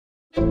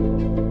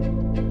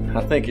I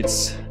think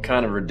it's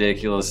kind of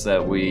ridiculous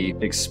that we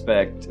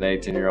expect an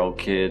 18-year-old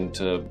kid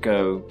to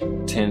go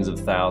tens of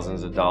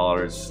thousands of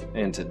dollars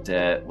into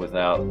debt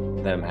without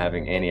them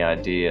having any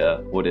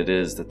idea what it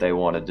is that they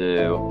want to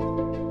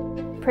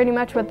do. Pretty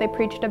much what they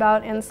preached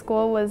about in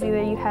school was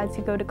either you had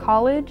to go to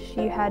college,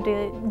 you had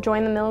to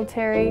join the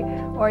military,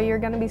 or you're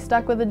going to be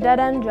stuck with a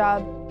dead-end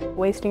job,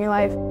 wasting your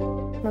life.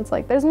 And it's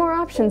like, there's more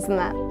options than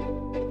that.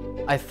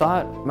 I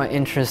thought my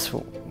interest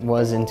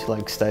was into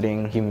like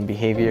studying human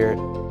behavior,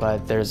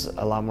 but there's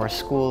a lot more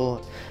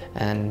school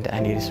and I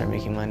need to start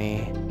making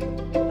money.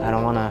 I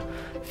don't want to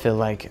feel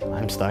like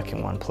I'm stuck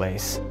in one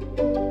place.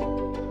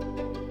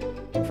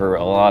 For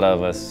a lot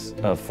of us,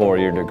 a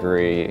four-year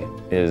degree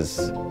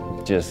is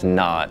just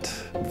not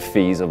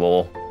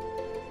feasible.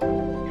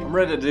 I'm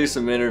ready to do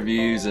some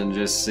interviews and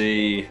just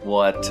see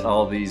what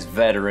all these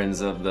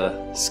veterans of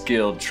the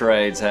skilled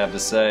trades have to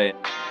say.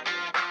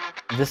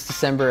 This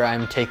December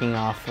I'm taking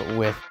off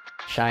with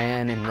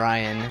Shyane and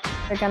Ryan.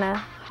 They're gonna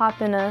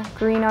hop in a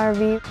green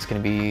RV. It's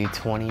gonna be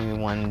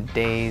 21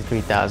 days,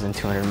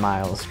 3,200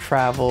 miles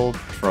traveled.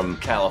 From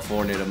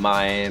California to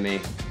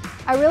Miami.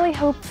 I really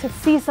hope to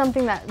see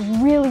something that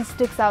really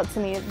sticks out to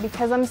me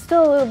because I'm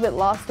still a little bit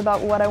lost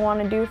about what I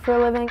want to do for a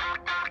living.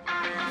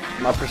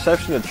 My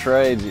perception of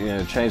trades,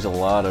 changed a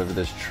lot over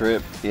this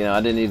trip.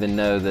 I didn't even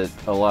know that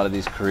a lot of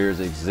these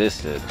careers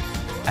existed.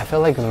 I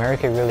feel like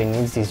America really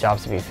needs these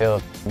jobs to be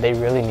filled. They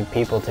really need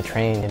people to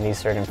train in these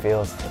certain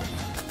fields.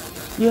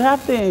 You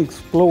have to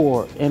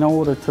explore in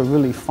order to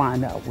really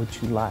find out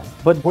what you like.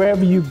 But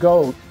wherever you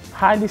go,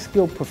 highly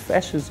skilled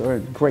professions are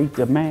in great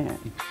demand.